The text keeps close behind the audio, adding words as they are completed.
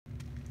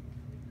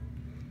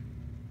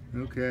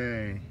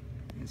Okay,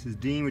 this is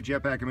Dean with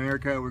Jetpack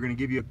America. We're going to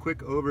give you a quick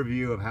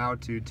overview of how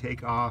to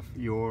take off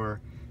your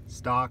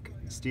stock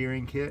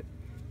steering kit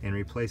and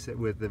replace it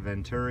with the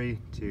venturi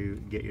to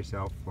get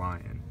yourself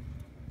flying.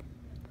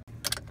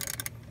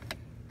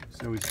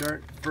 So we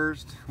start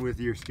first with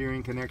your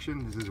steering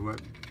connection. This is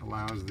what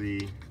allows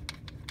the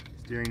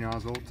steering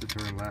nozzle to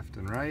turn left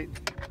and right.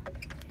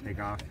 Take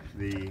off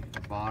the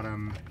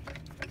bottom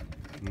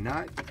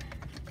nut.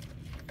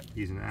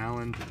 Use an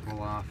Allen to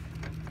pull off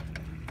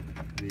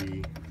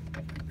the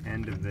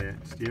end of the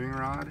steering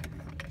rod.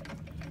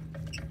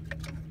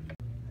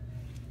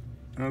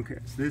 Okay,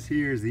 so this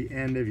here is the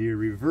end of your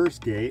reverse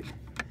gate.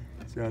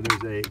 So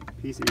there's a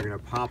piece that you're going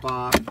to pop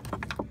off.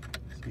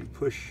 So you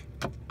push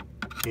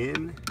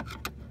in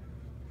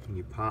and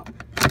you pop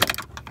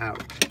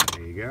out.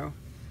 There you go.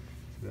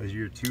 So those are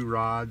your two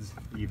rods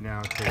you've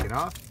now taken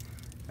off.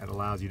 That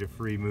allows you to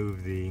free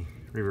move the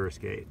reverse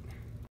gate.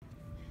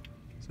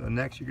 So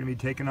next you're going to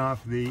be taking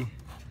off the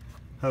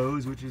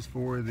hose, which is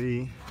for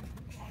the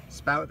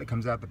spout that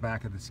comes out the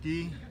back of the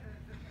ski.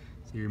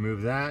 So you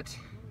remove that,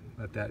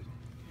 let that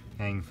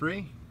hang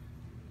free.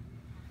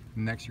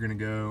 Next you're going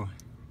to go,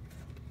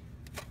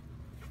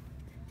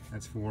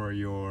 that's for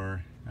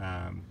your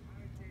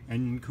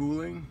engine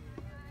cooling.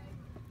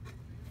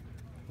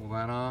 Pull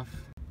that off.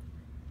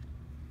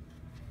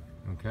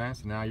 Okay,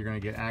 so now you're going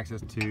to get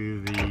access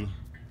to the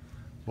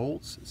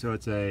bolts. So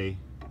it's a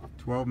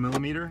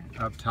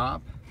 12mm up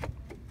top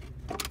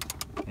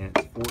and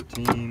it's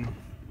 14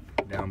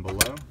 down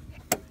below.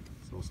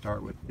 So we'll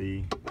start with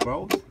the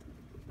 12.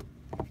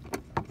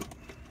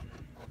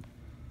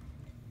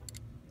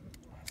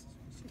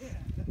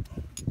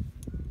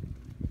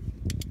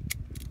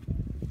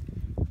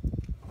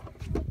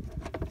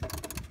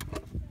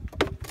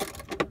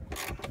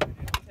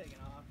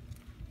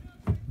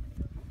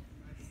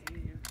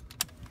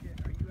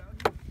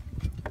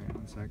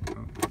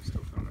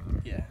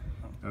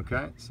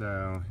 Okay,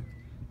 so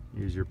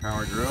use your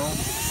power drill,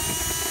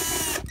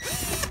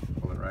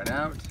 pull it right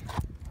out.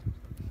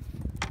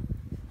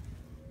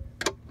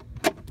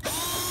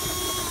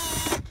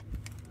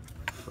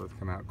 Both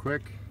come out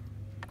quick.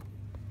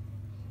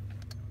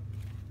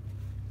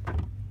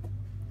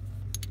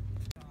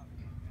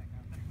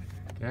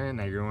 Okay,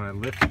 now you're going to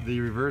lift the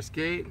reverse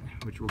gate,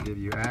 which will give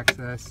you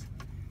access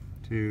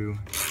to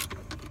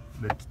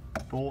the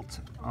bolt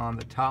on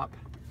the top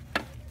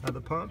of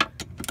the pump.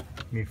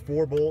 You need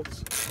 4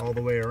 bolts all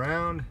the way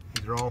around.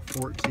 These are all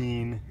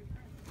 14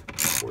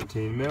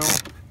 mil.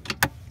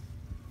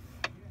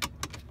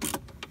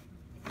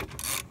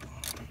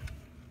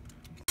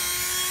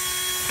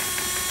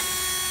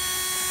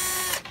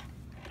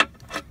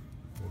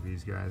 Pull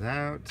these guys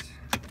out.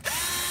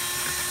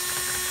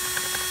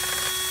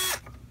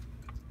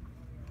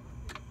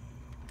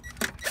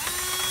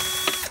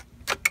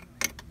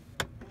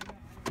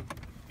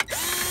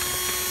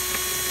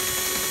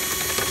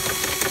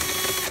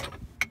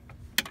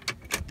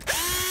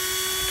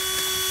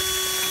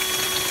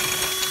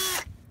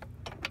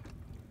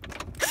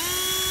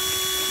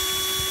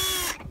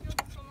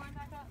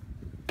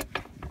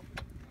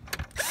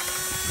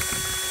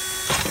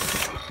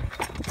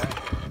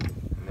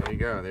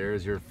 Go.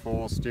 There's your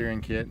full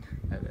steering kit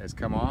that has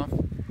come off,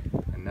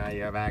 and now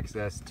you have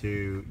access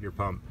to your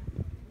pump.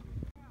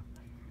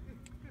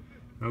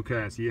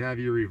 Okay, so you have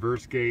your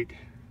reverse gate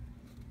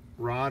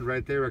rod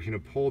right there. We're actually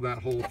going to pull that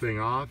whole thing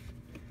off.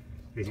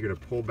 You're going to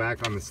pull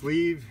back on the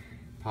sleeve,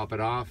 pop it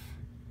off.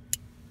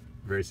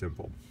 Very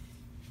simple.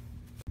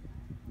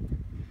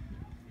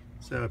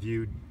 So if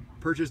you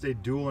purchased a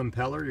dual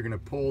impeller, you're going to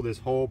pull this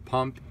whole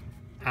pump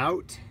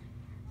out.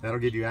 That'll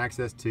give you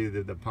access to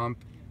the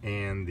pump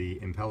and the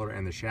impeller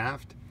and the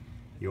shaft.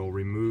 You'll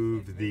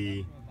remove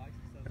the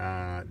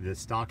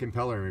stock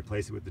impeller and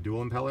replace it with the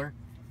dual impeller.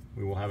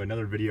 We will have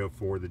another video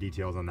for the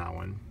details on that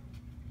one.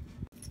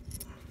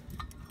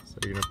 So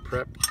you're going to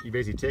prep, you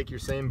basically take your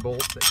same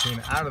bolts that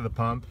came out of the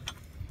pump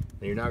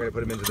and you're now going to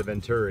put them into the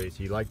venturi.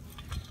 So you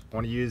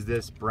want to use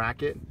this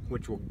bracket,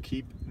 which will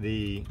keep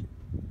the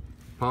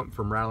pump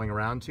from rattling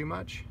around too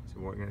much. So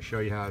we're going to show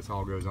you how this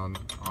all goes on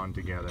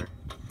together.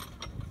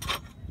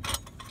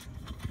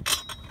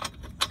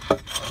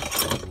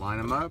 Line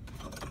them up,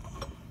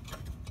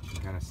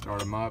 kind of start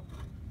them up.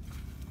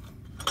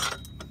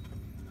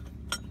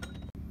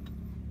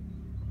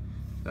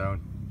 So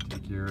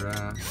take your drill,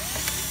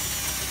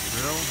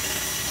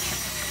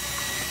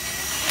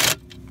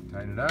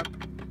 tighten it up.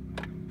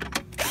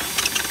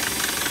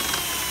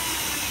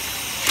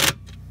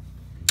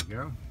 There you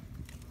go.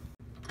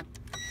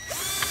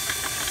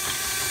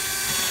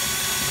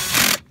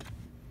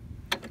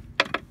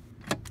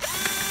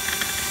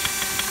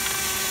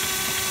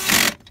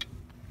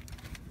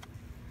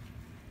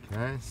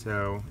 Okay,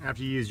 so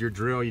after you use your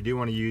drill, you do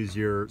want to use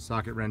your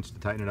socket wrench to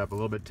tighten it up a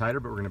little bit tighter,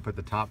 but we're going to put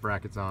the top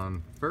brackets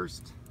on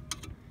first.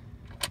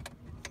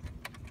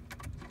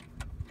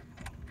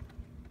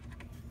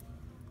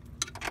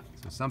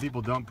 So some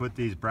people don't put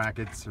these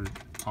brackets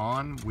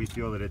on. We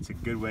feel that it's a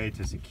good way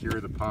to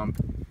secure the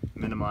pump,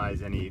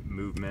 minimize any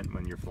movement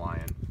when you're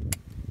flying.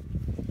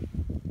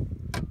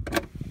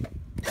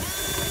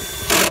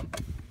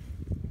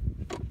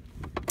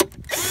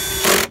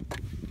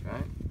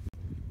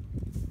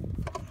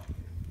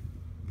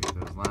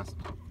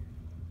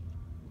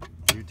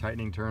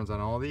 tightening turns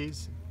on all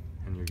these,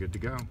 and you're good to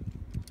go.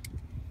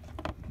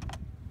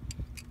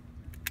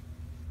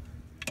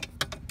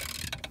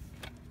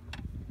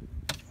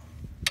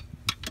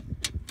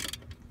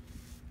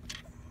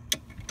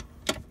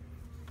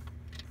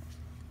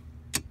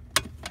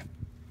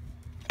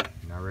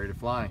 Now ready to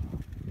fly.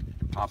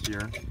 Pop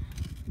your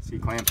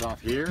C-clamps off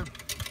here.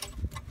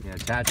 You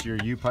attach your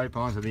U-pipe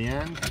onto the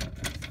end,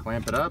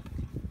 clamp it up,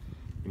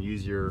 and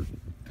use your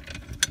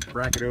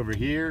bracket over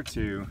here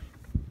to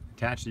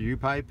attach the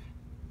U-pipe.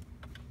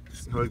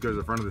 Hose goes to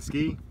the front of the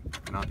ski,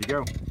 and off you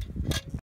go.